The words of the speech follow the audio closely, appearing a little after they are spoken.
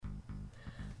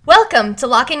Welcome to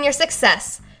Lock In Your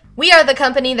Success. We are the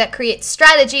company that creates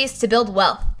strategies to build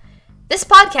wealth. This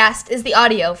podcast is the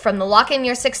audio from the Lock In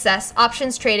Your Success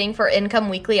Options Trading for Income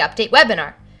Weekly Update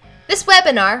webinar. This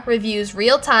webinar reviews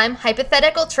real-time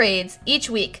hypothetical trades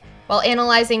each week while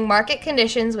analyzing market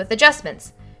conditions with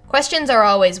adjustments. Questions are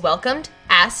always welcomed,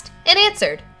 asked, and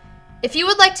answered. If you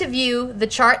would like to view the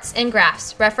charts and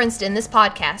graphs referenced in this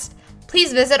podcast,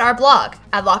 please visit our blog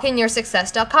at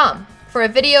lockinyoursuccess.com for a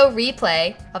video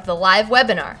replay of the live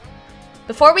webinar.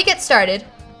 Before we get started,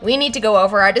 we need to go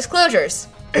over our disclosures.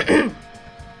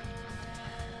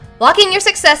 Lock In Your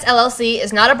Success LLC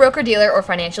is not a broker-dealer or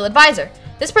financial advisor.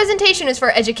 This presentation is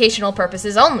for educational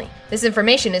purposes only. This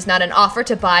information is not an offer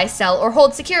to buy, sell, or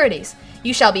hold securities.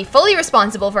 You shall be fully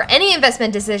responsible for any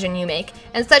investment decision you make,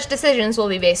 and such decisions will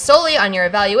be based solely on your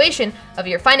evaluation of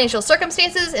your financial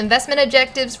circumstances, investment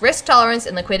objectives, risk tolerance,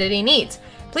 and liquidity needs.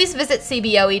 Please visit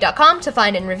cboe.com to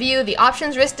find and review the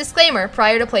options risk disclaimer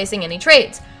prior to placing any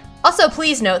trades. Also,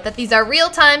 please note that these are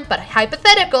real-time but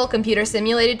hypothetical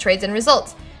computer-simulated trades and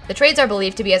results. The trades are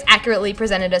believed to be as accurately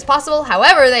presented as possible,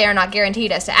 however, they are not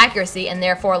guaranteed as to accuracy and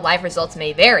therefore live results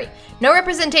may vary. No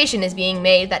representation is being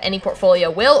made that any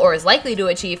portfolio will or is likely to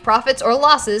achieve profits or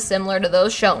losses similar to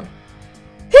those shown.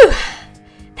 Whew!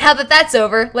 Now that that's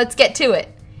over, let's get to it.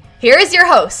 Here is your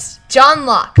host, John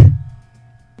Locke.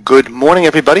 Good morning,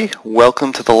 everybody.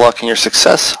 Welcome to the Lock In Your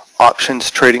Success Options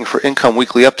Trading for Income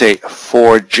Weekly Update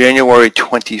for January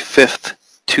 25th,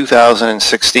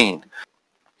 2016.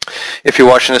 If you're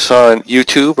watching this on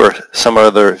YouTube or some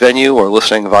other venue or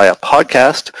listening via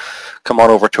podcast, come on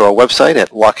over to our website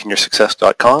at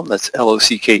lockinyoursuccess.com. That's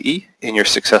L-O-C-K-E,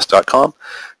 inyoursuccess.com.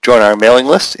 Join our mailing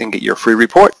list and get your free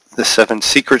report, The 7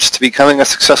 Secrets to Becoming a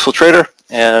Successful Trader,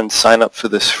 and sign up for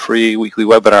this free weekly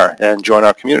webinar and join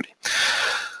our community.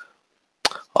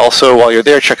 Also, while you're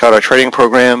there, check out our trading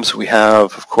programs. We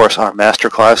have, of course, our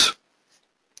masterclass.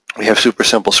 We have super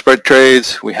simple spread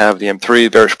trades. We have the M3,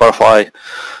 bearish butterfly,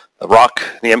 the rock,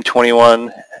 the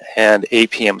M21, and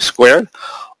APM squared.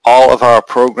 All of our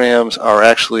programs are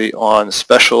actually on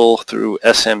special through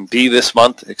SMB this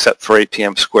month, except for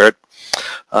APM squared,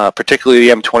 particularly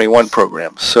the M21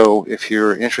 program. So if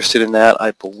you're interested in that,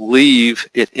 I believe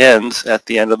it ends at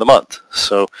the end of the month.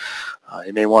 So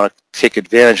you may want to take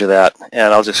advantage of that.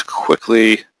 And I'll just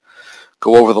quickly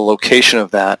go over the location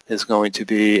of that. Is going to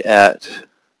be at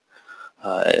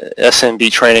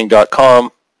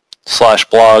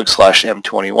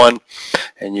smbtraining.com/blog/M21.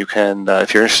 And you can,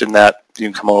 if you're interested in that, you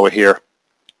can come over here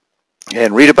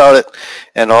and read about it.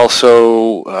 And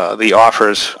also the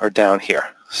offers are down here.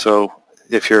 So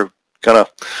if you're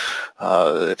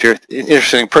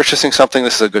interested in purchasing something,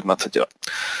 this is a good month to do it.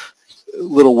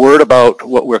 Little word about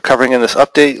what we're covering in this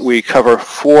update. We cover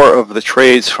 4 of the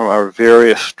trades from our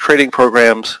various trading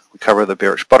programs. We cover the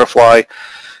bearish butterfly,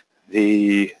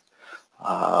 the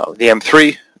M3,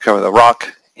 we cover the rock,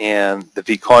 and the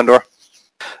V condor.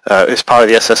 It's part of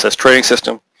the SSS trading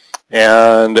system,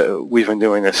 and we've been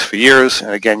doing this for years.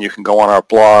 And again, you can go on our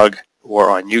blog or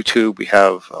on YouTube. We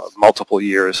have multiple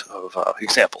years of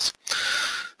examples.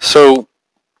 So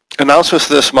announcements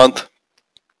this month.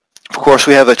 Of course,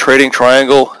 we have the Trading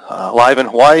Triangle live in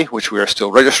Hawaii, which we are still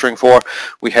registering for.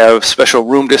 We have special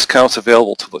room discounts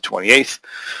available till the 28th,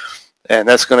 and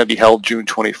that's going to be held June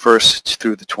 21st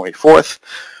through the 24th.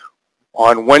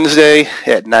 On Wednesday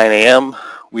at 9 a.m.,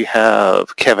 we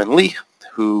have Kevin Lee,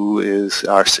 who is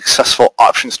our Successful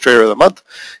Options Trader of the Month.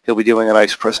 He'll be doing a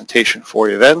nice presentation for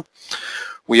you then.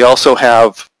 We also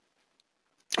have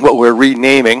what we're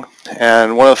renaming,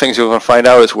 and one of the things you're going to find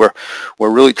out is we're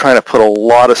really trying to put a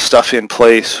lot of stuff in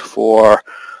place for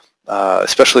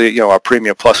especially our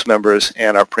Premium Plus members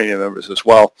and our Premium members as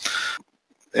well.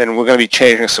 And we're going to be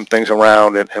changing some things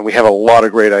around, and we have a lot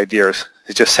of great ideas.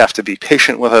 You just have to be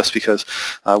patient with us because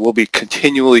we'll be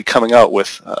continually coming out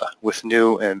with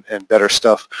new and better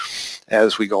stuff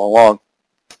as we go along.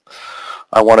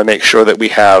 I want to make sure that we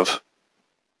have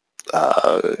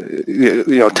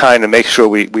time to make sure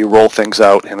we roll things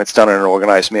out and it's done in an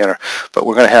organized manner. But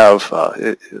we're going to have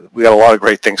we got a lot of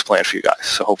great things planned for you guys.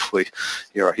 So hopefully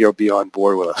you'll be on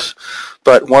board with us.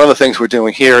 But one of the things we're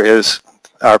doing here is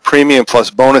our Premium Plus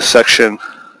bonus session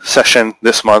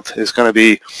this month is going to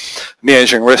be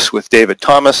Managing Risk with David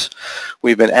Thomas.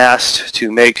 We've been asked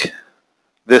to make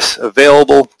this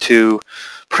available to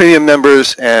premium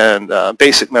members and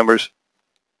basic members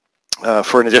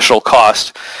for an additional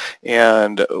cost,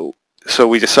 and so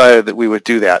we decided that we would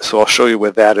do that. So I'll show you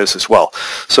where that is as well.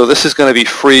 So this is going to be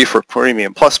free for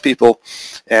Premium Plus people,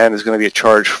 and is going to be a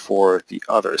charge for the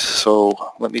others. So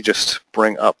let me just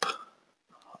bring up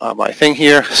my thing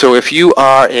here. So if you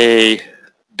are a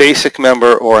basic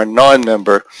member or a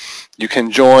non-member, you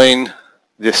can join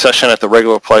the session at the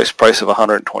regular price of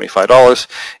 $125,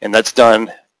 and that's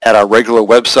done at our regular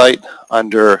website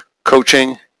under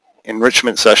coaching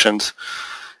enrichment sessions,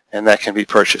 and that can be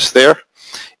purchased there.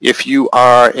 If you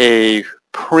are a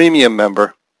premium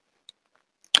member,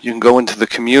 you can go into the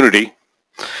community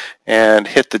and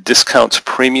hit the discounts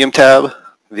premium tab,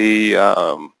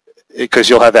 because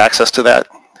you'll have access to that,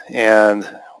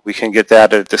 and we can get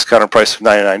that at a discounted price of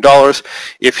 $99.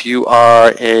 If you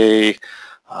are a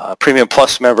Premium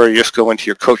Plus member, you just go into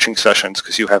your coaching sessions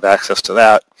because you have access to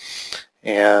that,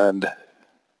 and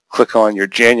click on your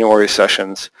January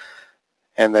sessions,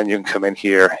 and then you can come in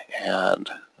here and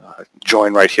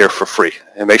join right here for free.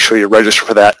 And make sure you register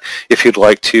for that if you'd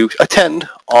like to attend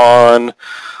on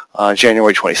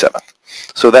January 27th.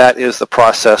 So that is the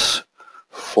process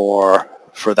for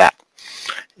that.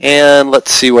 And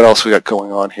let's see what else we got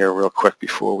going on here real quick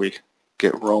before we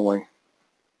get rolling.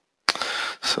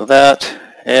 So that,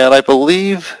 and I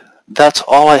believe that's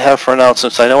all I have for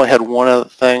announcements. I know I had one other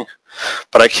thing,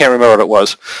 but I can't remember what it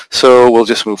was. So we'll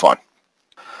just move on.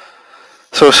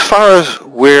 So as far as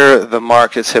where the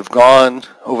markets have gone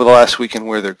over the last week and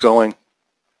where they're going,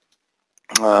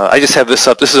 I just have this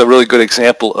up. This is a really good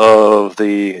example of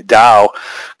the Dow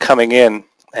coming in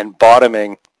and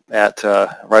bottoming at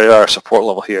right at our support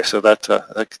level here. So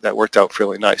that worked out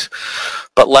fairly nice.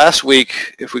 But last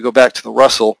week, if we go back to the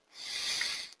Russell,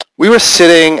 we were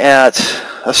sitting at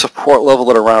a support level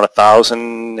at around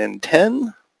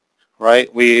 1,010.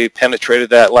 Right, we penetrated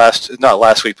that not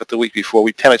last week, but the week before.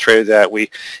 We penetrated that.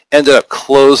 We ended up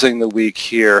closing the week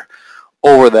here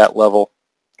over that level.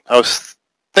 I was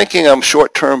thinking I'm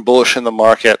short-term bullish in the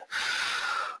market,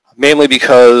 mainly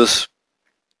because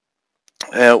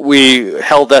we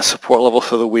held that support level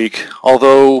for the week,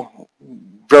 although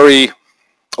very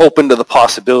open to the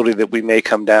possibility that we may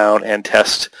come down and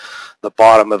test the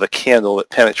bottom of the candle that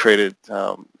penetrated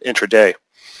intraday.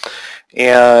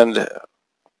 And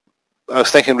I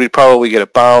was thinking we'd probably get a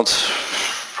bounce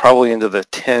probably into the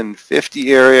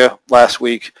 1050 area last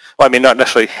week. Well, I mean, not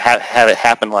necessarily had it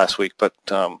happen last week, but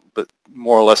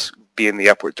more or less be in the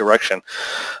upward direction.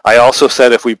 I also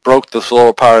said if we broke the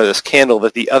lower part of this candle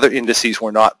that the other indices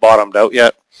were not bottomed out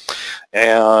yet.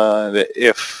 And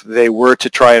if they were to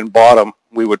try and bottom,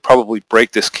 we would probably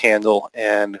break this candle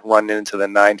and run into the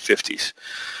 950s,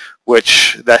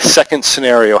 which that second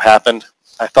scenario happened.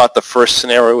 I thought the first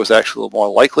scenario was actually a little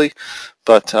more likely,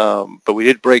 but we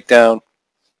did break down.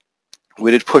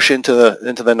 We did push into the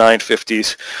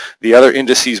 950s. The other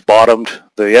indices bottomed.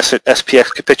 The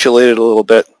SPX capitulated a little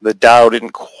bit. The Dow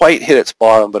didn't quite hit its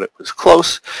bottom, but it was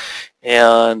close.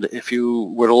 And if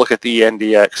you were to look at the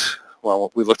NDX,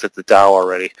 well, we looked at the Dow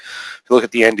already. If you look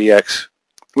at the NDX,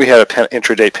 we had an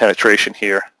intraday penetration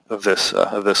here of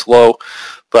this low,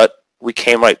 but we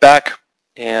came right back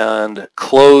and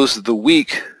closed the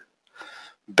week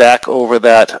back over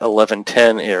that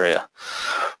 1110 area.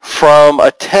 From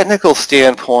a technical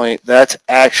standpoint, that's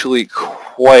actually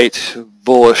quite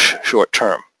bullish short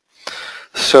term.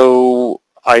 So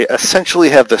I essentially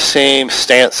have the same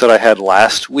stance that I had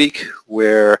last week,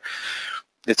 where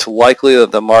it's likely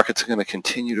that the market's going to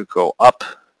continue to go up,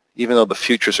 even though the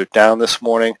futures are down this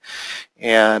morning.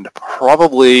 And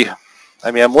probably,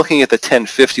 I mean, I'm looking at the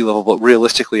 1050 level, but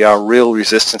realistically our real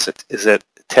resistance is at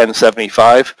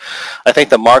 1075. I think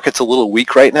the market's a little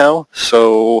weak right now,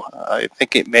 so I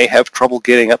think it may have trouble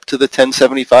getting up to the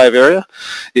 1075 area.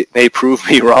 It may prove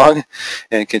me wrong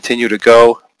and continue to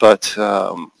go, but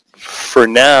for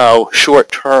now, short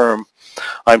term,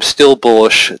 I'm still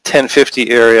bullish. 1050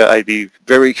 area, I'd be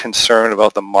very concerned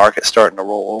about the market starting to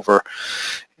roll over,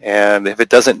 and if it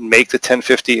doesn't make the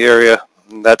 1050 area,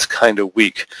 that's kind of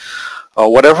weak.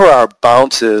 Whatever our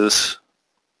bounce is,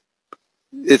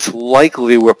 it's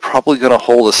likely we're probably going to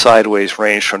hold a sideways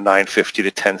range from 950 to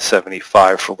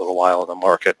 1075 for a little while in the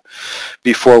market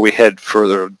before we head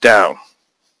further down.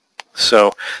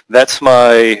 So that's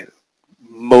my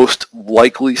most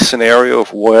likely scenario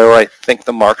of where I think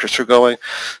the markets are going.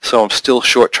 So I'm still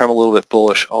short term a little bit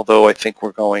bullish, although I think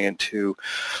we're going into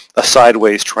a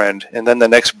sideways trend. And then the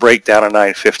next breakdown of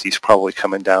 950 is probably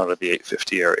coming down to the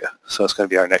 850 area. So it's going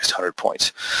to be our next 100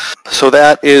 points. So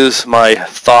that is my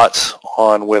thoughts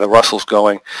on where the Russell's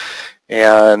going.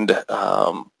 And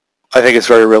I think it's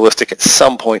very realistic at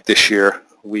some point this year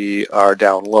we are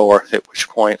down lower, at which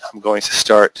point I'm going to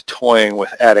start toying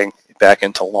with adding back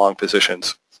into long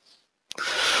positions.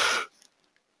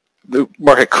 The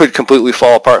market could completely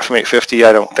fall apart from 850.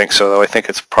 I don't think so, though. I think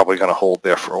it's probably going to hold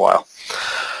there for a while.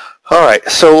 All right,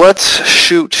 so let's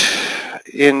shoot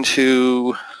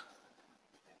into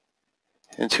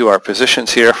into our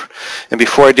positions here. And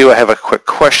before I do, I have a quick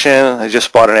question. I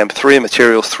just bought an M3.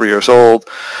 Material's 3 years old.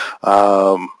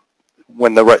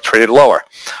 When the RUT traded lower,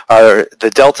 are the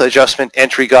delta adjustment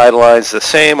entry guidelines the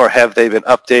same, or have they been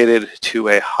updated to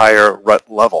a higher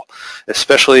RUT level,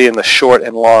 especially in the short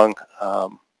and long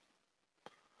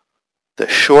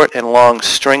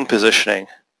string positioning?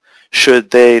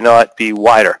 Should they not be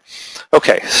wider?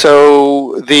 Okay,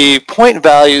 so the point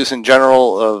values in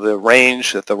general of the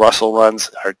range that the Russell runs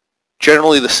are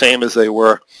generally the same as they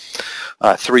were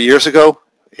 3 years ago,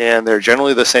 and they're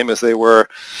generally the same as they were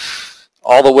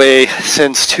all the way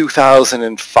since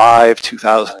 2005,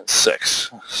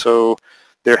 2006. So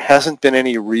there hasn't been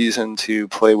any reason to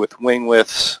play with wing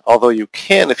widths, although you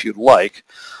can if you'd like.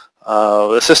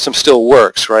 The system still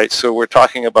works, right? So we're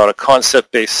talking about a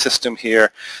concept-based system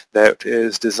here that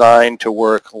is designed to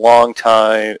work long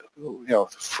time,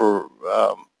 for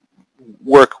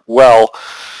work well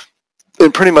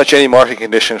in pretty much any market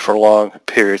condition for long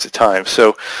periods of time.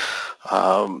 So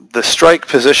the strike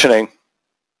positioning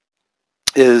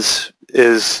is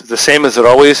the same as it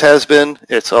always has been.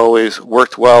 It's always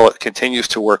worked well. It continues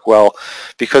to work well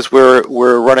because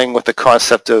we're running with the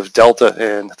concept of delta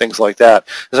and things like that.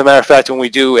 As a matter of fact, when we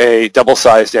do a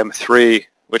double-sized M3,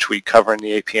 which we cover in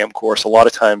the APM course, a lot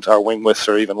of times our wing widths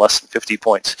are even less than 50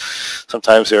 points.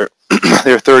 Sometimes they're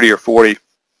 30 or 40.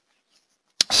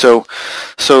 So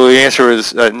the answer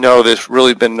is no, there's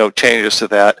really been no changes to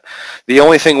that. The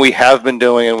only thing we have been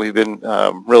doing, and we've been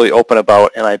really open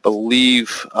about, and I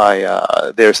believe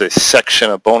there's a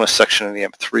bonus section in the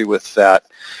M3 with that,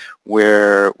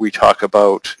 where we talk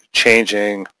about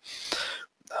changing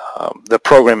the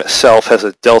program itself has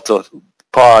a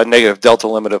negative delta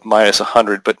limit of minus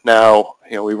 100, but now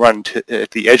we run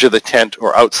at the edge of the tent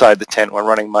or outside the tent, we're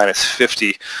running minus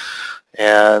 50.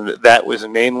 And that was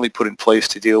mainly put in place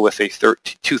to deal with a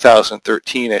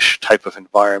 2013-ish type of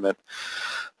environment.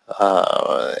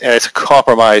 And it's a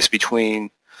compromise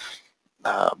between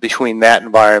that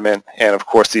environment and, of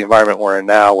course, the environment we're in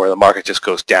now where the market just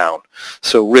goes down.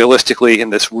 So realistically, in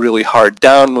this really hard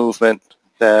down movement,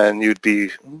 then you'd be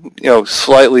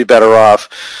slightly better off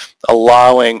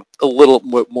allowing a little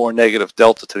bit more negative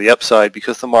delta to the upside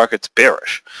because the market's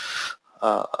bearish.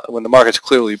 When the market's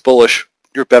clearly bullish,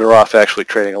 you're better off actually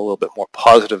trading a little bit more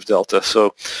positive delta.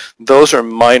 So those are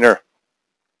minor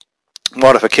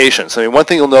modifications. I mean, one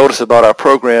thing you'll notice about our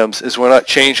programs is we're not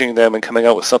changing them and coming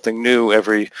out with something new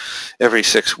every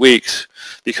 6 weeks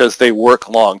because they work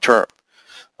long term.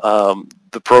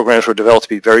 The programs were developed to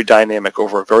be very dynamic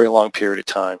over a very long period of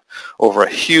time, over a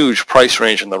huge price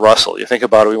range in the Russell. You think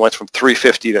about it, we went from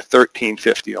 350 to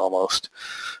 1350 almost.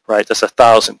 Right, that's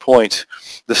 1,000 points.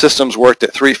 The systems worked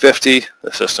at 350.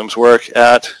 The systems work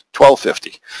at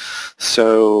 1250.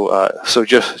 So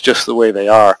just the way they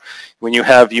are. When you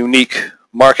have unique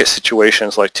market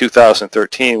situations like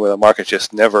 2013, where the market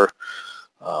just never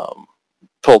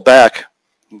pulled back,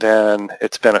 then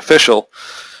it's beneficial.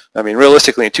 I mean,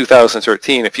 realistically, in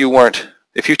 2013, if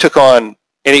you took on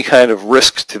any kind of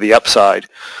risk to the upside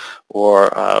or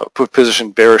put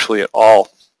position bearishly at all,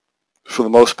 for the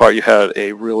most part, you had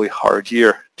a really hard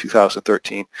year,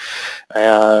 2013.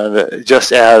 And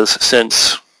just as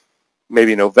since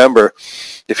maybe November,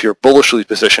 if you're bullishly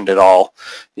positioned at all,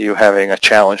 you're having a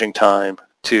challenging time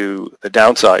to the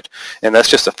downside. And that's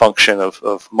just a function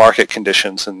of market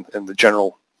conditions and the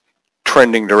general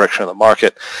trending direction of the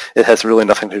market. It has really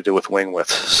nothing to do with wing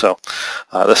widths. So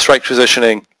the strike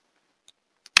positioning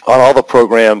on all the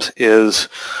programs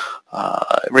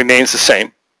remains the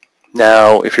same.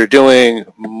 Now, if you're doing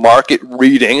market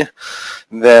reading,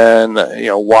 then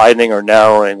widening or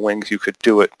narrowing wings, you could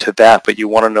do it to that, but you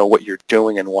want to know what you're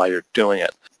doing and why you're doing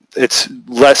it. It's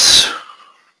less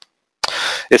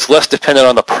dependent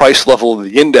on the price level of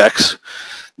the index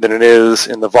than it is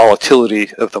in the volatility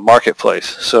of the marketplace.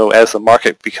 So as the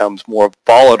market becomes more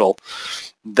volatile,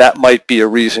 that might be a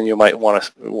reason you might want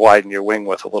to widen your wing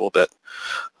width a little bit.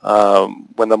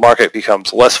 When the market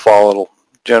becomes less volatile,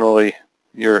 generally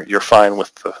you're fine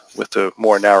with the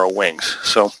more narrow wings.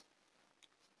 So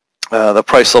the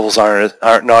price levels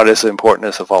aren't not as important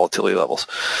as the volatility levels.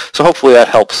 So hopefully that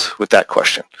helps with that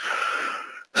question.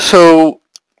 So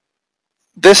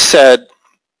that said,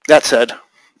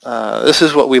 this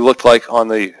is what we looked like on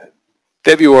the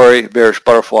February bearish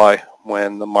butterfly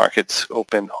when the markets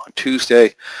opened on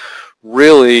Tuesday.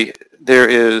 Really, there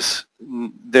is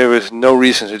no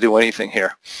reason to do anything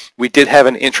here. We did have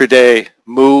an intraday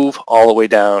move all the way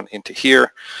down into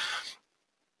here.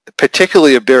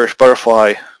 Particularly a bearish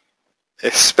butterfly,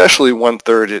 especially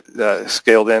 1/3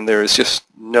 scaled in, there is just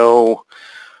no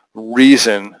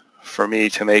reason for me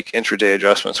to make intraday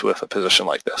adjustments with a position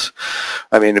like this.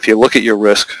 I mean, if you look at your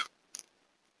risk,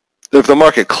 if the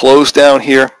market closed down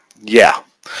here, yeah.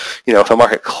 You know, if the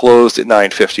market closed at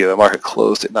 950 or the market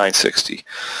closed at 960,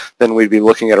 then we'd be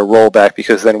looking at a rollback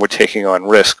because then we're taking on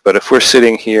risk. But if we're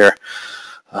sitting here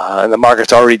and the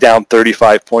market's already down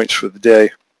 35 points for the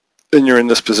day, and you're in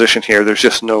this position here, there's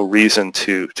just no reason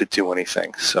to do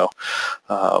anything. So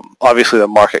obviously the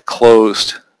market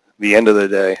closed the end of the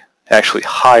day actually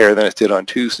higher than it did on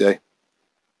Tuesday.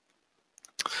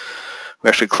 We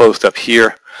actually closed up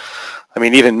here. I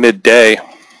mean, even midday,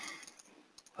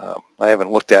 I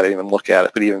haven't looked at it,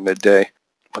 but even midday,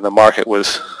 when the market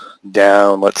was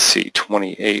down, let's see,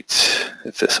 28,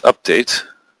 if this updates,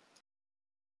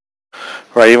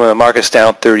 right, even when the market's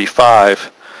down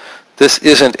 35, this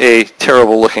isn't a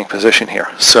terrible looking position here.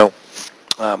 So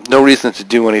no reason to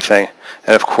do anything.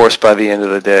 And of course, by the end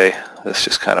of the day, this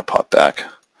just kind of popped back.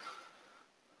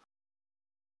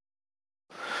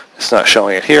 It's not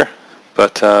showing it here,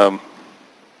 but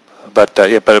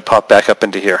it popped back up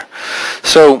into here.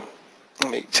 So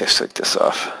let me just take this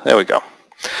off. There we go.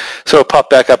 So it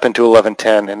popped back up into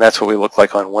 1110, and that's what we look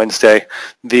like on Wednesday.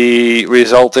 The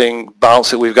resulting bounce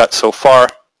that we've got so far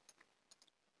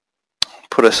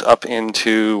put us up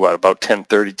into what, about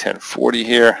 1030, 1040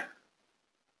 here.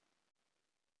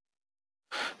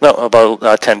 No, about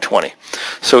 1020.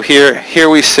 So here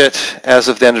we sit as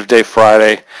of the end of day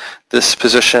Friday. This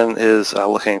position is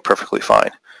looking perfectly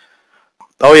fine.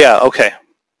 Oh yeah, okay.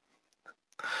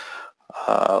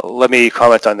 Let me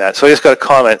comment on that. So I just got a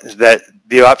comment that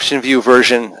the option view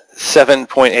version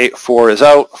 7.84 is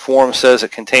out. Forum says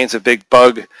it contains a big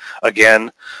bug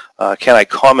again. Can I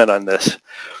comment on this?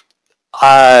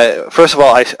 First of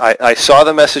all, I saw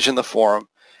the message in the forum.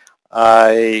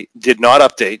 I did not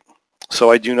update,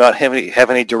 so I do not have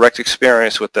any direct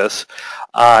experience with this.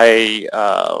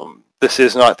 This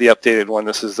is not the updated one.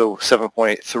 This is the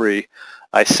 7.83.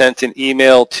 I sent an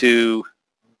email to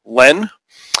Len,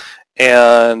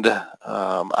 and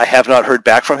I have not heard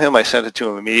back from him. I sent it to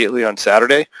him immediately on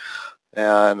Saturday,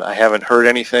 and I haven't heard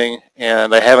anything,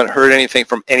 and I haven't heard anything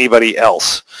from anybody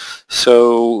else.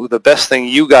 So the best thing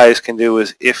you guys can do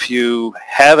is, if you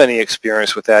have any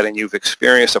experience with that and you've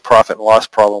experienced a profit and loss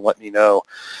problem, let me know.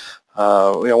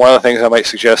 One of the things I might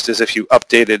suggest is if you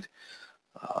updated.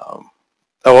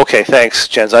 Oh, okay. Thanks,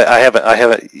 Jens. I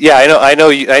haven't. Yeah, I know.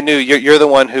 I knew you're the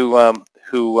one who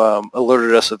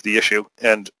alerted us of the issue,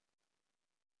 and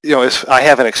I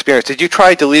haven't experienced. Did you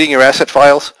try deleting your asset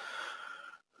files?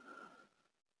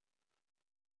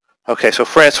 Okay, so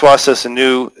Francois says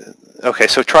okay,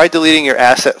 so try deleting your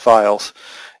asset files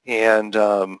and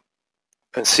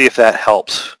see if that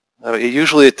helps.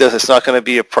 Usually it does. It's not going to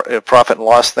be a profit and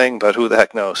loss thing, but who the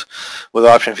heck knows? With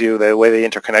Option View, the way they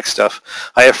interconnect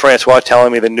stuff. I have Francois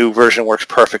telling me the new version works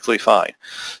perfectly fine.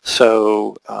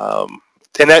 So,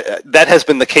 and that has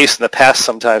been the case in the past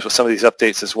sometimes with some of these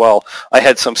updates as well. I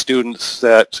had some students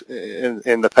that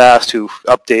in the past who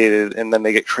updated and then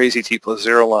they get crazy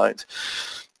T+0 lines.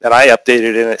 And I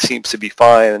updated and it seems to be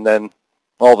fine, and then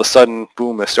all of a sudden,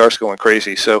 boom, it starts going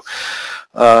crazy. So,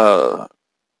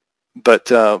 but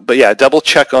yeah, double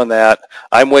check on that.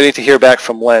 I'm waiting to hear back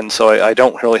from Len, so I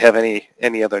don't really have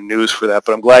any other news for that.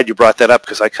 But I'm glad you brought that up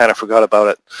because I kind of forgot about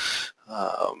it.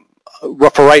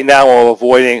 For right now, I'm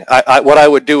avoiding. What I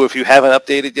would do if you haven't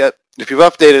updated yet. If you've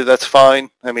updated, that's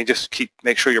fine. I mean, just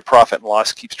make sure your profit and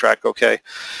loss keeps track okay.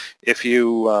 If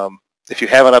you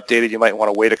haven't updated, you might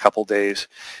want to wait a couple days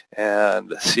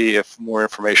and see if more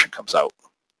information comes out.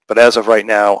 But as of right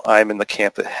now, I'm in the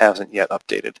camp that hasn't yet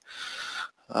updated.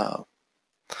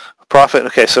 Profit,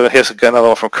 okay, so here's another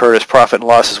one from Curtis. Profit and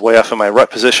loss is way off in my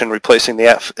rut position. Replacing the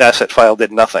asset file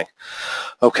did nothing.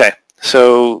 Okay,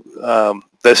 so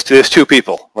there's two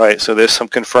people, right? So there's some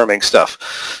confirming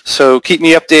stuff. So keep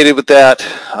me updated with that.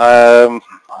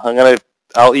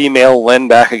 I'll email Len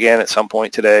back again at some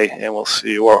point today, and we'll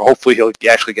see, or hopefully he'll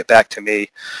actually get back to me,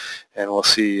 and we'll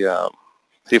see if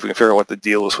we can figure out what the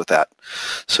deal is with that.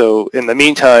 So in the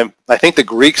meantime, I think the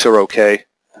Greeks are okay,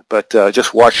 but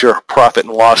just watch your profit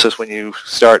and losses when you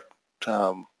start,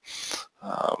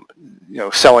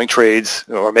 selling trades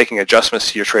or making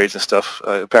adjustments to your trades and stuff.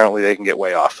 Apparently they can get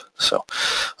way off. So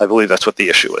I believe that's what the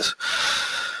issue is.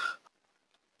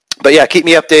 But yeah, keep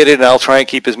me updated, and I'll try and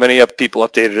keep as many people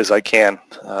updated as I can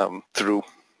through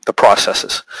the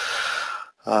processes.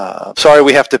 Sorry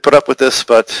we have to put up with this,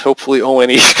 but hopefully ONE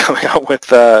is coming out with,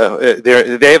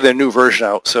 they have their new version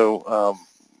out, so we'll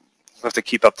have to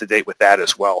keep up to date with that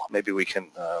as well. Maybe we can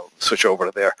switch over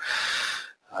to there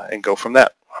and go from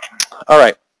that. All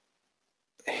right.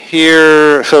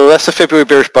 Here, so that's the February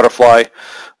bearish butterfly.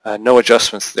 No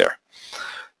adjustments there.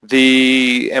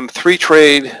 The M3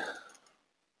 trade,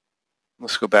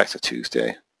 let's go back to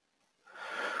Tuesday.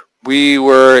 We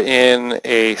were in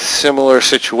a similar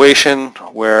situation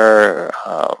where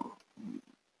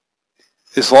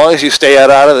as long as you stay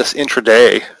out of this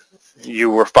intraday, you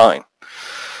were fine,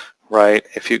 right?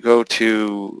 If you go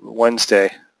to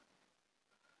Wednesday,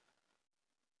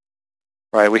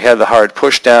 right, we had the hard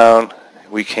push down,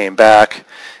 we came back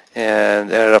and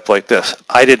ended up like this.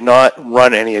 I did not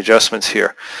run any adjustments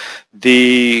here.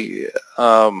 If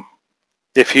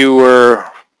you're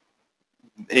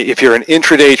an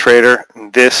intraday trader,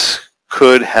 this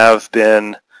could have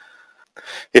been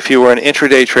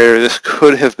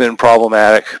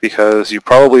problematic because you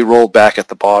probably rolled back at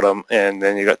the bottom and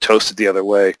then you got toasted the other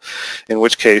way, in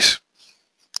which case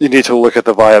you need to look at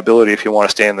the viability if you want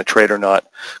to stay in the trade or not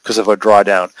because of a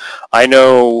drawdown. I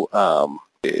know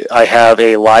I have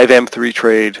a live M3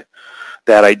 trade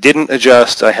that I didn't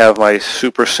adjust. I have my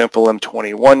super simple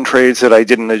M21 trades that I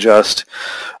didn't adjust.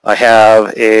 I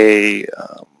have a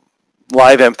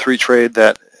live M3 trade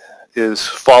that is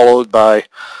followed by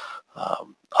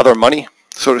other money,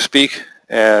 so to speak,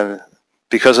 and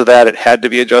because of that, it had to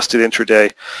be adjusted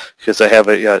intraday because I have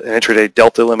an intraday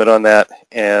delta limit on that,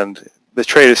 and the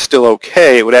trade is still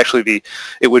okay. It would be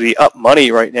up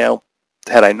money right now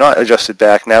had I not adjusted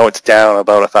back. Now it's down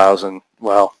about $1,000.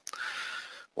 Well,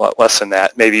 a lot less than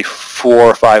that, maybe $400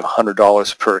 or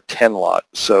 $500 per 10 lot.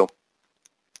 So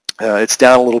it's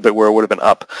down a little bit where it would have been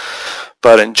up,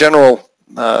 but in general,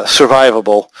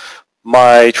 survivable.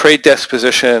 My trade desk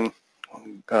position,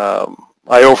 I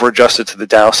over-adjusted to the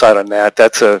downside on that.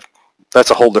 That's a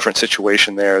whole different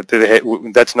situation there.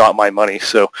 That's not my money,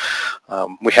 so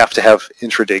we have to have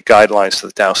intraday guidelines to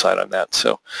the downside on that.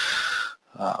 So,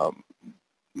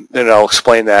 and I'll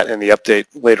explain that in the update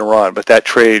later on. But that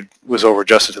trade was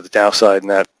over-adjusted to the downside,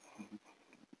 and that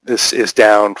is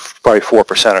down probably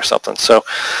 4% or something. So,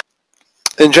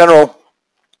 in general,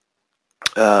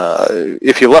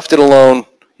 if you left it alone,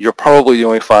 you're probably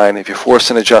doing fine. If you force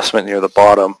an adjustment near the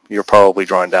bottom, you're probably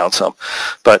drawing down some.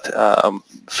 But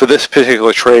for this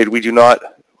particular trade, we don't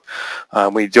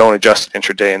adjust it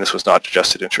intraday, and this was not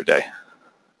adjusted intraday.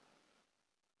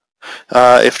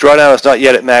 If drawdown is not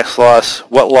yet at max loss,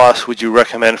 what loss would you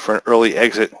recommend for an early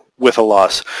exit with a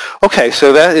loss? Okay,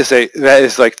 so that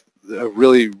is like a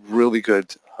really, really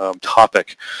good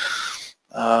topic,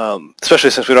 especially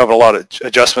since we don't have a lot of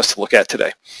adjustments to look at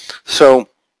today. So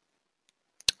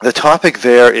the topic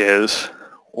there is,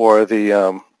 or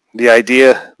the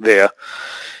idea there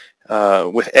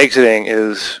with exiting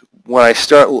is when I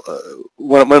start,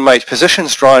 when my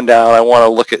position's drawn down, I want to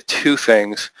look at two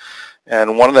things,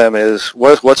 and one of them is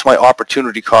what's my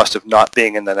opportunity cost of not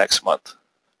being in the next month.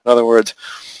 In other words,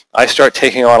 I start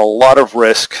taking on a lot of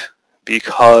risk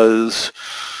because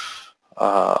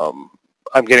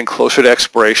I'm getting closer to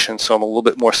expiration, so I'm a little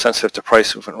bit more sensitive to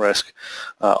price movement risk.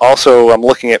 Also, I'm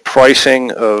looking at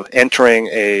pricing of entering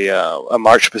a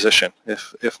March position.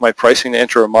 If my pricing to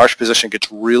enter a March position gets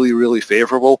really, really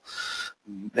favorable,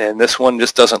 and this one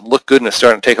just doesn't look good and it's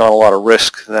starting to take on a lot of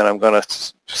risk, then I'm going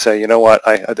to say, you know what,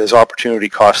 there's opportunity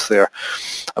costs there.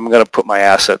 I'm going to put my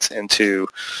assets into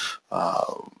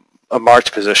a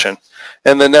March position.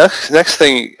 And the next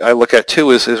thing I look at too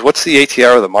is what's the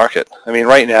ATR of the market? I mean,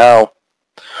 right now,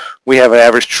 we have an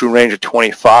average true range of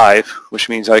 25, which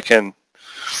means I can,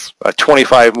 a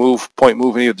 25 point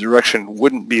move in either direction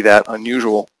wouldn't be that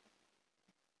unusual.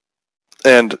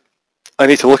 And I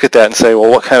need to look at that and say,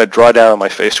 well, what kind of drawdown am I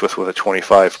faced with a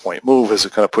 25 point move? Is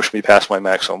it going to push me past my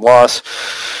maximum loss?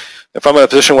 If I'm in a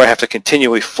position where I have to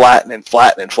continually flatten and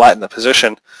flatten and flatten the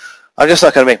position, I'm just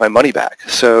not going to make my money back.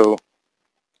 So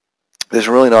there's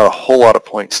really not a whole lot of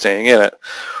point staying in it.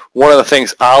 One of the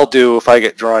things I'll do if I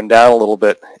get drawn down a little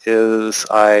bit is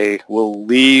I will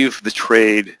leave the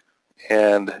trade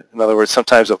and, in other words,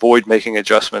 sometimes avoid making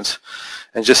adjustments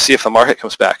and just see if the market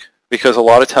comes back. Because a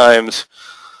lot of times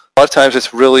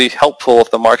it's really helpful if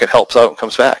the market helps out and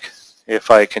comes back. If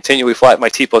I continually flatten my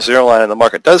T+0 line and the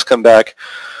market does come back,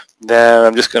 then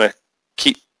I'm just going to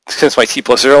keep, since my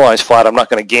T+0 line is flat, I'm not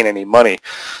going to gain any money.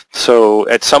 So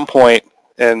at some point,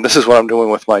 and this is what I'm doing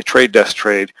with my trade desk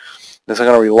trade, is I'm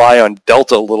going to rely on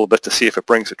delta a little bit to see if it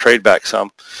brings the trade back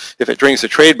some. If it brings the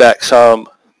trade back some,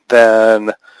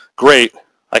 then great,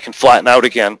 I can flatten out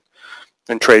again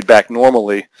and trade back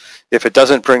normally. If it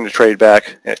doesn't bring the trade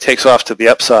back and it takes off to the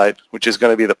upside, which is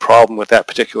going to be the problem with that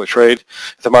particular trade,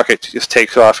 if the market just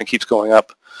takes off and keeps going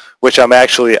up, which I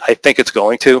think it's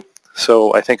going to,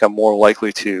 so I think I'm more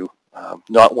likely to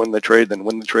not win the trade than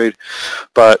win the trade.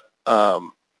 But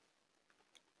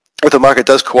if the market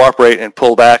does cooperate and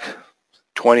pull back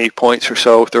 20 points or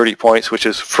so, 30 points, which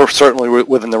is certainly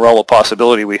within the realm of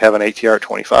possibility. We have an ATR at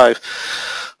 25.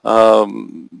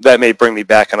 That may bring me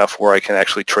back enough where I can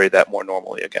actually trade that more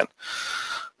normally again.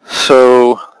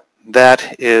 So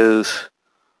that is,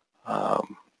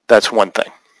 that's one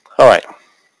thing. All right.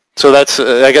 So that's,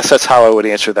 I guess that's how I would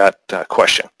answer that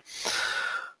question.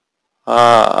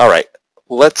 All right.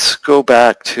 Let's go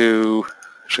back to,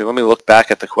 actually, let me look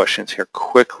back at the questions here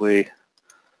quickly.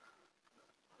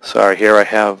 Sorry, here I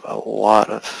have a lot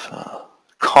of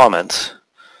comments.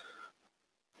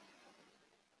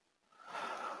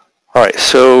 All right,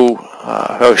 so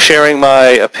sharing my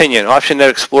opinion,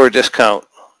 OptionNet Explorer discount.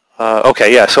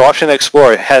 Okay, yeah, so OptionNet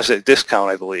Explorer has a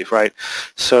discount, I believe, right?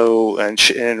 So,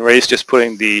 and Ray's just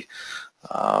putting the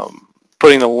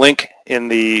link in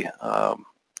the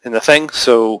thing.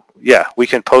 So, yeah, we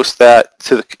can post that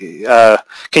to the.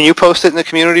 Can you post it in the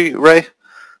community, Ray?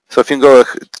 So if you can go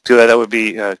do that, that would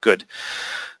be good.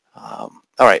 All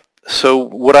right. So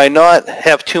would I not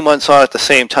have 2 months on at the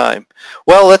same time?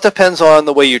 Well, that depends on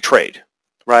the way you trade,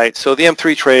 right? So the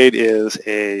M3 trade is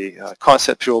a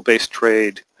conceptual-based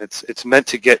trade. It's meant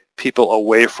to get people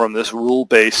away from this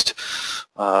rule-based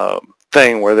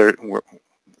thing where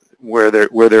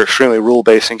they're extremely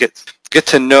rule-based and get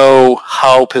to know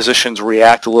how positions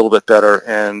react a little bit better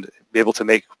and be able to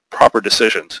make proper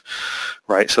decisions,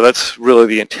 right? So that's really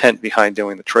the intent behind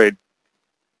doing the trade.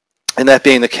 And that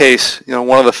being the case,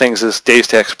 one of the things is days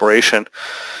to expiration.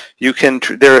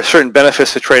 There are certain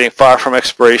benefits to trading far from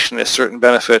expiration. There's certain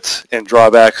benefits and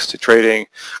drawbacks to trading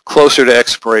closer to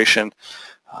expiration.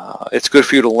 It's good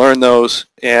for you to learn those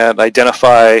and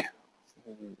identify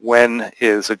when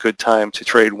is a good time to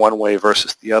trade one way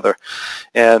versus the other.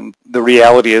 And the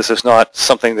reality is there's not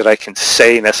something that I can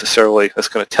say necessarily that's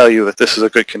going to tell you that this is a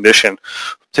good condition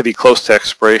to be close to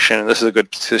expiration and this is a good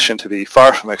position to be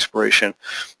far from expiration.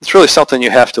 It's really something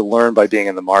you have to learn by being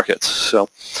in the markets. So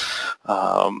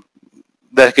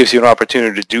that gives you an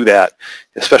opportunity to do that,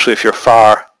 especially if you're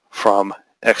far from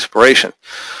expiration.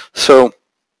 So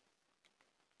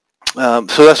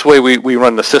that's the way we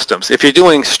run the systems. If you're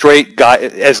doing straight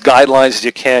as guidelines as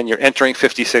you can, you're entering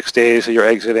 56 days or you're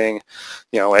exiting,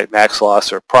 at max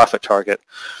loss or profit target.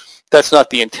 That's not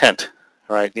the intent,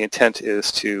 right? The intent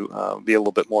is to be a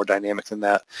little bit more dynamic than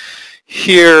that.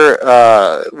 Here,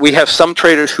 we have some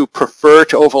traders who prefer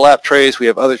to overlap trades. We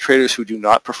have other traders who do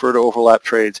not prefer to overlap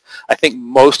trades. I think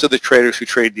most of the traders who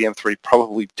trade the M3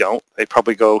 probably don't. They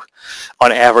probably go,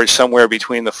 on average, somewhere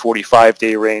between the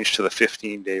 45-day range to the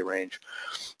 15-day range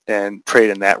and trade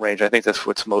in that range. I think that's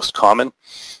what's most common.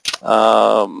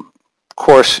 Of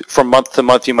course, from month to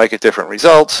month, you might get different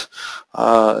results.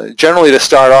 Generally, to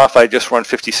start off, I just run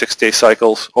 56-day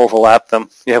cycles, overlap them.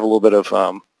 You have a little bit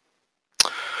of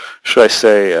should I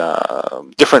say,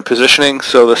 different positioning,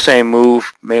 so the same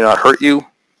move may not hurt you.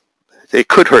 It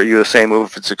could hurt you the same move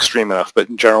if it's extreme enough, but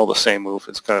in general the same move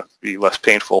is going to be less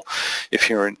painful if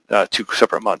you're in 2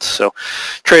 separate months. So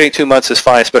trading 2 months is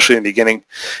fine, especially in the beginning.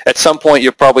 At some point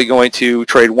you're probably going to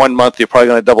trade 1 month, you're probably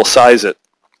going to double size it.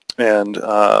 And in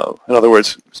other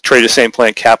words, trade the same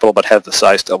playing capital but have the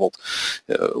size doubled.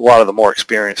 A lot of the more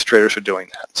experienced traders are doing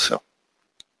that. So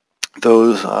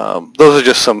those are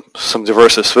just some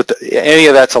diverses, but any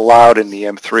of that's allowed in the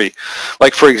M3.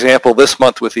 Like for example, this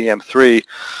month with the M3,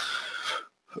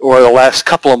 or the last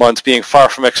couple of months being far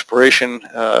from expiration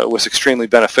was extremely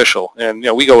beneficial. And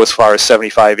we go as far as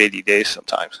 75, 80 days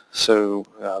sometimes. So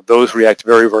those react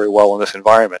very, very well in this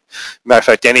environment. Matter of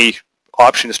fact, any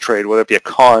options trade, whether it be a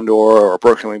condor or a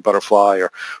broken wing butterfly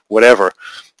or whatever,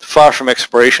 far from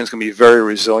expiration is going to be very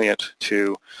resilient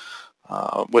to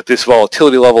with these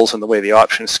volatility levels and the way the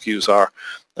option skews are.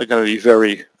 They're going to be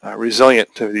very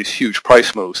resilient to these huge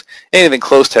price moves. Anything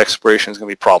close to expiration is going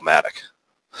to be problematic.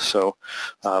 So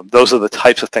those are the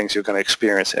types of things you're going to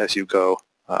experience as you go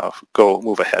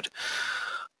move ahead.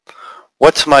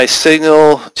 What's my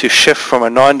signal to shift from a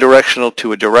non-directional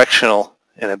to a directional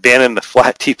and abandon the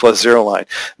flat T+0 line?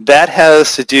 That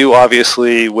has to do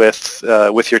obviously with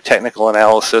your technical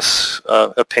analysis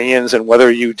opinions and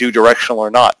whether you do directional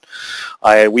or not.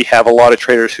 We have a lot of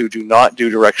traders who do not do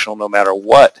directional no matter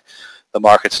what the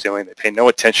market's doing. They pay no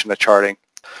attention to charting.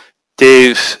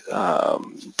 Dave's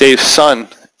son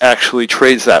actually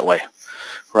trades that way,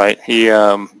 right?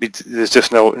 There's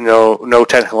just no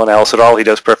technical analysis at all. He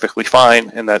does perfectly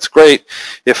fine, and that's great.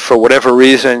 If for whatever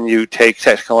reason you take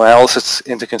technical analysis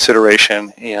into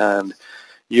consideration and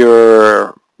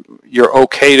you're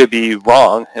okay to be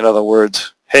wrong, in other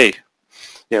words, hey,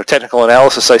 technical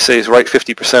analysis, I say, is right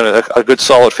 50%, a good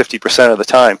solid 50% of the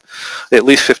time, at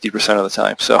least 50% of the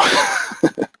time. So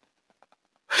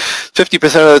 50%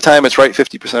 of the time it's right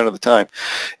 50% of the time.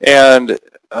 And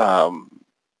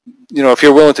if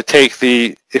you're willing to take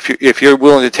if you're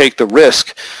willing to take the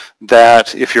risk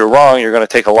that if you're wrong you're going to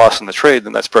take a loss in the trade,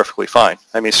 then that's perfectly fine.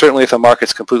 I mean, certainly if the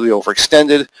market's completely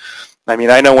overextended, I mean,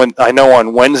 I know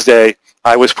on Wednesday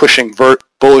I was pushing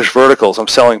bullish verticals. I'm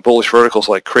selling bullish verticals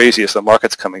like crazy as the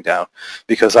market's coming down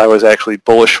because I was actually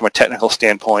bullish from a technical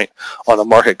standpoint on the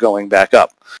market going back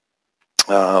up.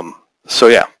 So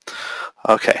yeah.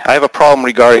 Okay, I have a problem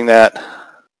regarding that.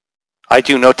 I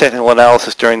do no technical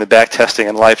analysis during the back testing,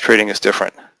 and live trading is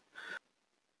different.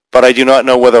 But I do not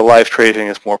know whether live trading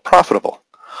is more profitable.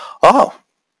 Oh,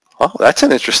 that's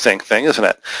an interesting thing, isn't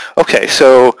it? Okay,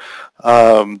 so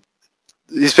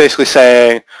he's basically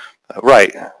saying,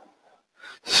 right.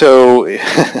 So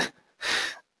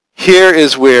here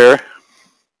is where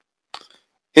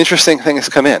interesting things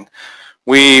come in.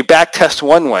 We back test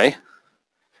one way,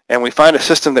 and we find a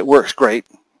system that works great,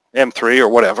 M3 or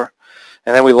whatever,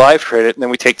 and then we live trade it, and then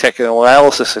we take technical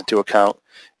analysis into account,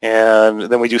 and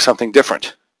then we do something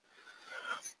different.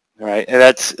 All right, and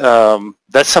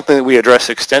that's something that we address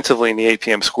extensively in the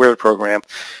APM Squared program.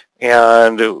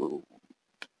 And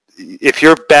if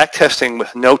you're back testing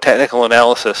with no technical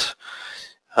analysis,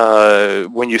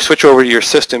 when you switch over to your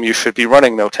system, you should be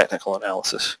running no technical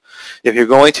analysis. If you're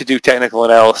going to do technical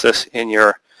analysis in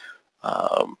your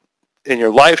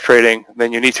live trading,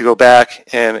 then you need to go back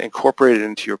and incorporate it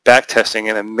into your back testing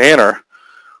in a manner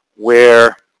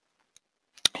where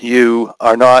you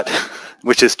are not,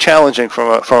 which is challenging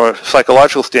from a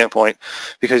psychological standpoint,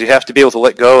 because you have to be able to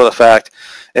let go of the fact,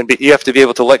 and you have to be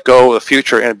able to let go of the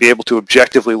future and be able to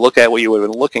objectively look at what you would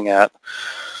have been looking at,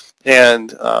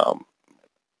 and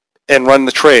run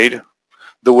the trade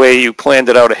the way you planned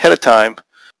it out ahead of time,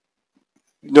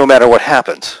 no matter what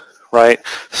happens. Right,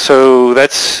 so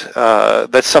that's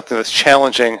something that's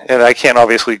challenging, and I can't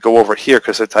obviously go over here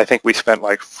because I think we spent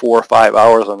like 4 or 5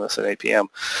 hours on this at APM.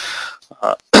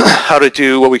 How to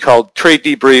do what we call trade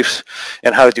debriefs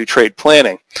and how to do trade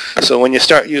planning. So when you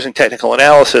start using technical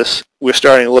analysis, we're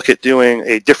starting to look at doing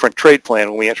a different trade plan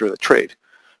when we enter the trade,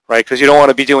 right? Because you don't want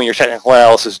to be doing your technical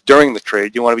analysis during the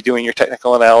trade. You want to be doing your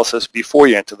technical analysis before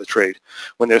you enter the trade,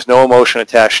 when there's no emotion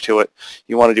attached to it.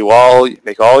 You want to do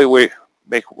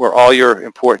make where all your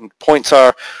important points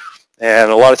are.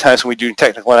 And a lot of times when we do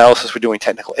technical analysis, we're doing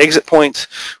technical exit points.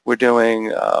 We're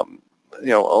doing a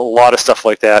lot of stuff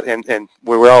like that, and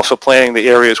we're also planning the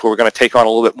areas where we're going to take on a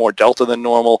little bit more delta than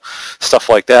normal, stuff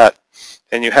like that.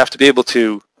 And you have to be able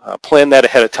to plan that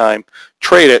ahead of time,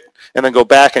 trade it, and then go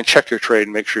back and check your trade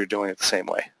and make sure you're doing it the same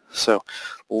way. So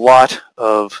a lot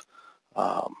of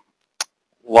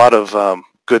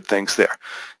good things there.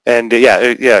 And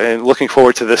and looking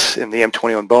forward to this in the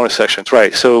M21 bonus sections,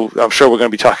 right? So I'm sure we're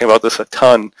going to be talking about this a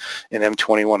ton in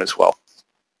M21 as well.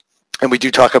 And we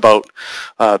do talk about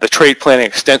the trade planning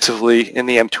extensively in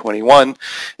the M21.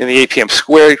 In the APM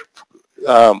Squared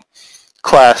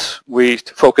class, we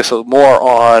focus more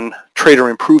on trader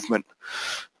improvement.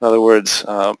 In other words,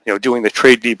 doing the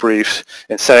trade debriefs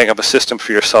and setting up a system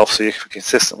for yourself so you can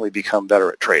consistently become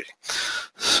better at trading.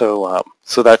 So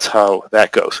that's how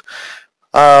that goes.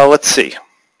 Let's see.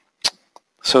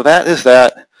 So that is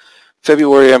that.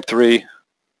 February M3.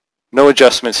 No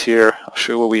adjustments here. I'll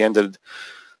show you where we ended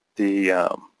the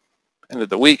end of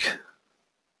the week.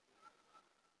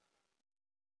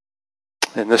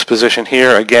 In this position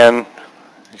here, again,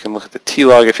 you can look at the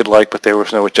T-log if you'd like, but there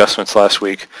was no adjustments last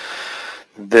week.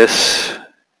 This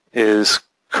is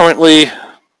currently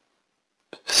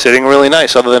sitting really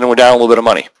nice, other than we're down a little bit of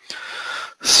money.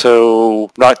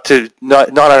 So not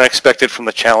unexpected from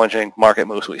the challenging market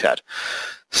moves we've had.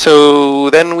 So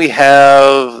then we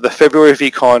have the February V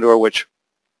Condor, which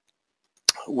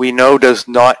we know does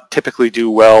not typically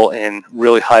do well in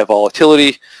really high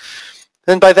volatility.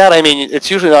 And by that I mean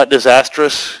it's usually not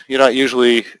disastrous. You're not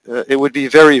usually. It would be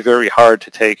very, very hard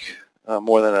to take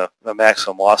more than a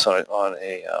maximum loss on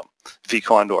a V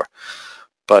Condor,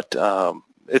 but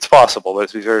it's possible, but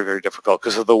it's very, very difficult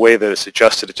because of the way that it's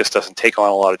adjusted. It just doesn't take on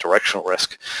a lot of directional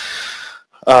risk.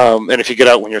 And if you get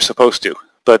out when you're supposed to.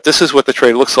 But this is what the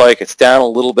trade looks like. It's down a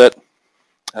little bit.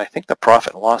 And I think the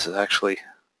profit and loss is actually,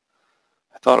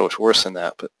 I thought it was worse than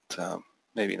that, but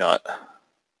maybe not.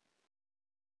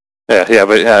 Yeah,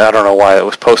 but I don't know why it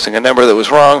was posting a number that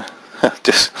was wrong.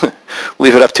 Just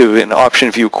leave it up to an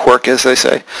option view quirk, as they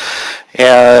say.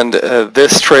 And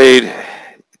this trade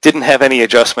didn't have any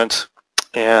adjustments.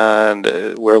 And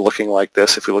we're looking like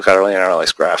this. If we look at our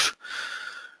analyzed graph,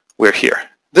 we're here.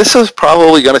 This is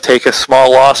probably going to take a small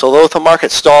loss, although if the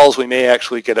market stalls, we may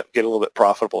actually get a little bit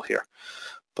profitable here.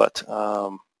 But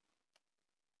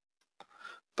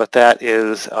but that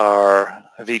is our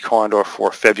V Condor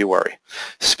for February.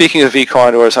 Speaking of V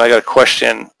Condors, I got a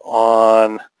question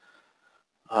on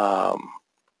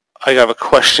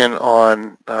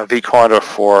V Condor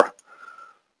for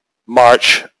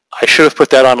March. I should have put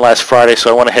that on last Friday,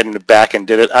 so I went ahead and back and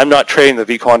did it. I'm not trading the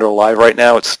V Condor live right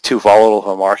now. It's too volatile of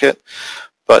a market.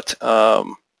 But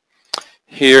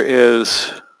here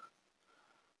is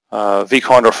V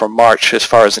Condor for March as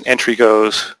far as an entry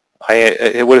goes.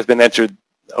 It would have been entered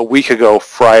a week ago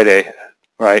Friday,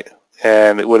 right?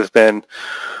 And it would have been,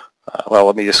 well,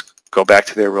 let me just go back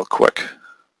to there real quick.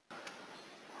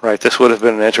 Right, this would have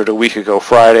been entered a week ago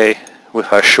Friday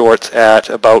with our shorts at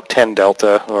about 10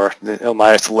 delta, or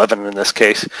minus 11 in this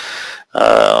case.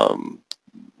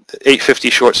 850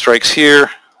 short strikes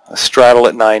here, a straddle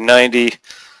at 990,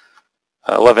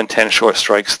 1110 short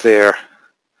strikes there.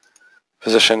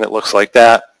 Position that looks like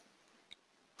that.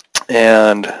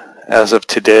 And as of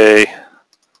today,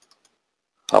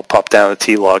 I'll pop down the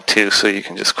T-log too so you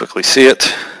can just quickly see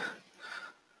it.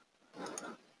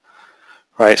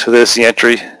 Right, so there's the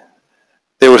entry.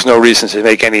 There was no reason to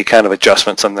make any kind of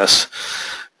adjustments on this.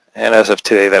 And as of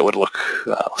today, that would look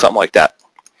something like that.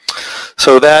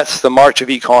 So that's the March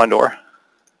V Condor.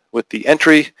 With the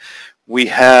entry, we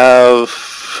have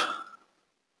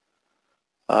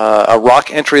a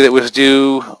rock entry that was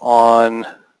due on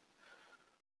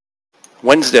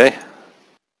Wednesday.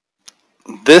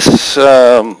 This,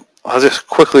 I'll just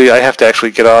quickly, I have to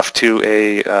actually get off to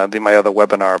my other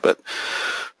webinar, but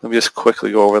let me just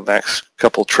quickly go over the next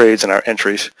couple trades and our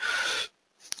entries.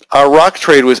 Our rock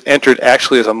trade was entered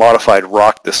actually as a modified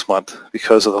rock this month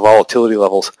because of the volatility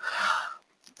levels.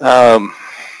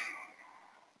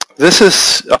 This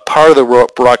is a part of the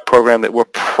rock program that we're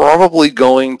probably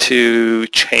going to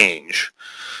change,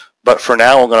 but for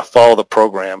now we're going to follow the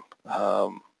program.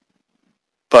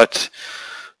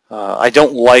 I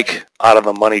don't like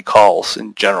out-of-the-money calls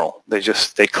in general. They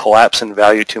collapse in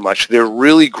value too much. They're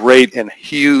really great in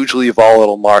hugely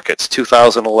volatile markets.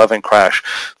 2011 crash,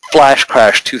 flash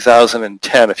crash,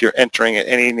 2010. If you're entering at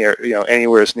anywhere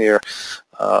near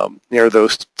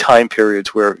those time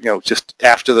periods where just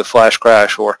after the flash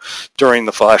crash or during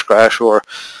the flash crash or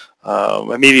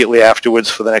immediately afterwards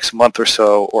for the next month or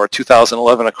so, or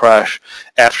 2011 a crash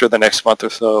after the next month or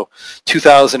so,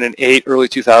 2008, early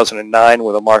 2009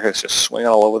 where the market's just swinging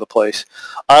all over the place.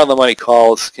 Out-of-the-money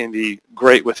calls can be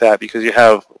great with that because you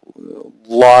have a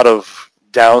lot of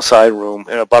downside room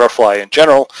in a butterfly in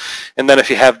general, and then if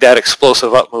you have that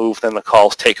explosive up move, then the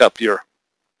calls take up your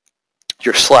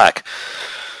slack.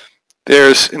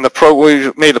 We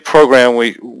made the program,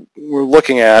 we're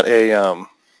looking at a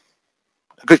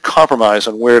good compromise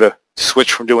on where to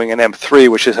switch from doing an M3,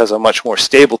 which has a much more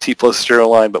stable T+0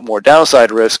 line but more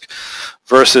downside risk,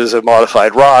 versus a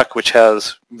modified rock, which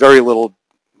has very little,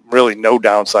 really no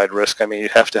downside risk. I mean,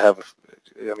 it would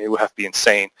have to be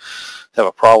insane to have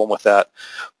a problem with that.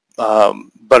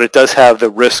 But it does have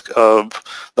the risk of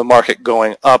the market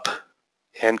going up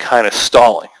and kind of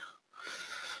stalling.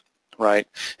 Right,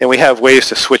 and we have ways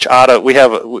to switch out of.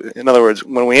 In other words,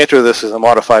 when we enter this as a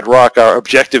modified rock, our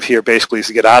objective here basically is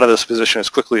to get out of this position as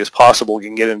quickly as possible. We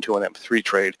can get into an M3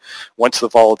 trade once the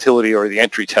volatility or the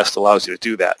entry test allows you to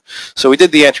do that. So we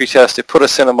did the entry test. It put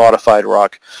us in a modified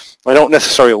rock. I don't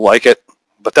necessarily like it,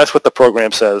 but that's what the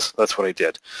program says. That's what I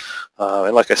did.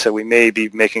 And like I said, we may be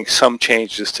making some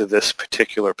changes to this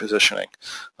particular positioning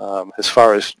as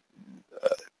far as.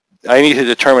 I need to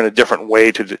determine a different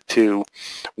way to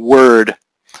word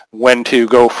when to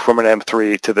go from an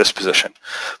M3 to this position.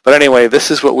 But anyway,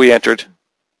 this is what we entered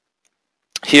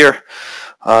here.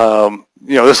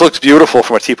 This looks beautiful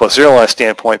from a T+0 line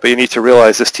standpoint, but you need to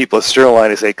realize this T+0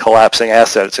 line is a collapsing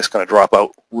asset. It's just going to drop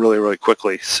out really, really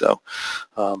quickly. So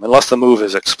unless the move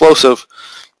is explosive,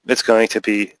 it's going to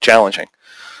be challenging.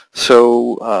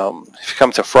 So if you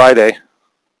come to Friday,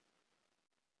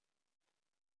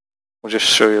 we'll just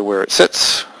show you where it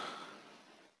sits.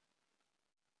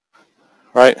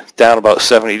 Right, down about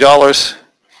 $70,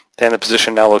 and the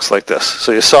position now looks like this.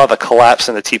 So you saw the collapse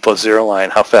in the T+0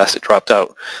 line, how fast it dropped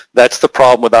out. That's the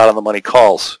problem with out-of-the-money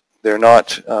calls. They're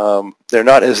not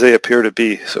as they appear to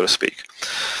be, so to speak.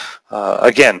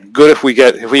 Again, good if we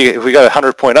got a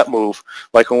 100-point up move,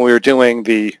 like when we were doing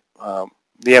the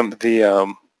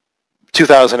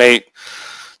 2008.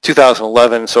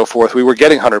 2011 and so forth, we were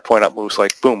getting 100-point up moves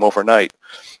like boom overnight,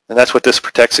 and that's what this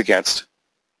protects against.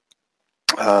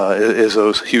 Is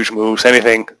those huge moves.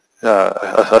 Anything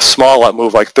a small up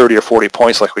move like 30 or 40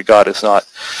 points like we got is not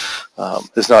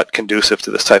conducive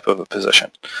to this type of a position.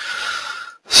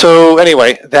 So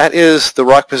anyway, that is the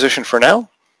rock position for now,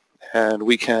 and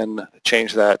we can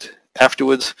change that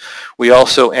afterwards. We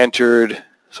also entered,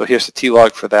 so here's the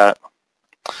T-log for that.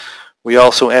 We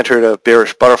also entered a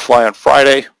bearish butterfly on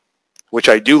Friday, which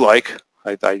I do like.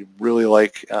 I really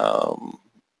like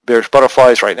bearish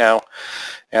butterflies right now,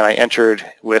 and I entered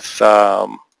with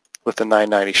the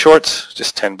 990 shorts,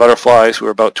 just 10 butterflies. We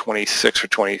were about 26 or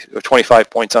 20 or 25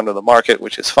 points under the market,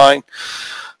 which is fine.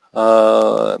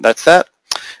 That's that.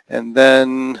 And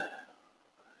then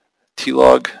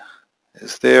T-log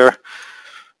is there.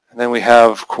 And then we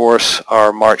have, of course,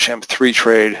 our March M3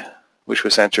 trade, which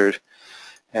was entered.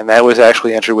 And that was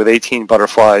actually entered with 18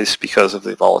 butterflies because of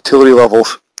the volatility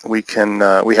levels. We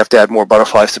have to add more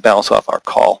butterflies to balance off our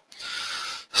call.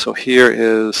 So here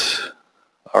is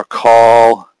our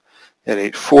call at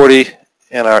 840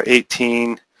 and our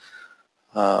 18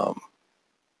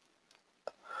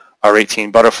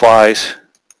 butterflies.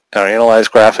 Our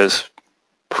analyzed graph is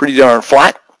pretty darn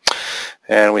flat,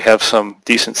 and we have some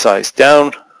decent sized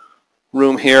down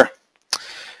room here.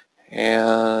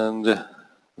 And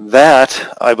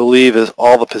that, I believe, is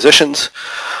all the positions.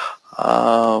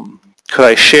 Could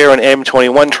I share an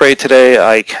M21 trade today?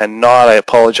 I cannot. I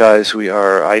apologize.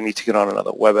 I need to get on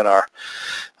another webinar.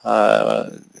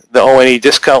 The ONE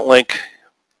discount link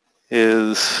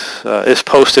is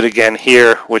posted again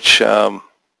here, which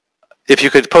if you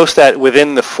could post that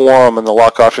within the forum and the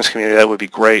lock options community, that would be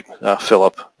great,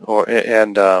 Philip,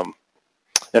 and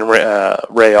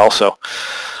Ray also.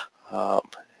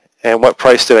 And what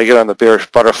price did I get on the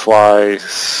bearish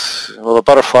butterflies? Well, the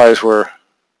butterflies were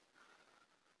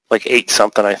like 8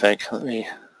 something, I think. Let me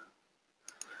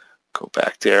go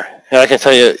back there. And I can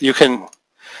tell you, you can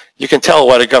tell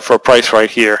what I got for a price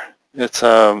right here. It's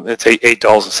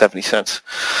 $8.70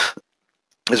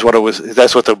 is what it was.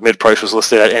 That's what the mid price was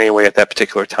listed at anyway at that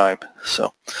particular time.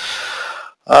 So,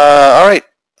 all right.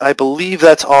 I believe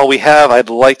that's all we have. I'd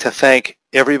like to thank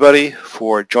everybody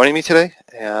for joining me today,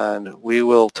 and we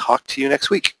will talk to you next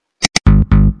week.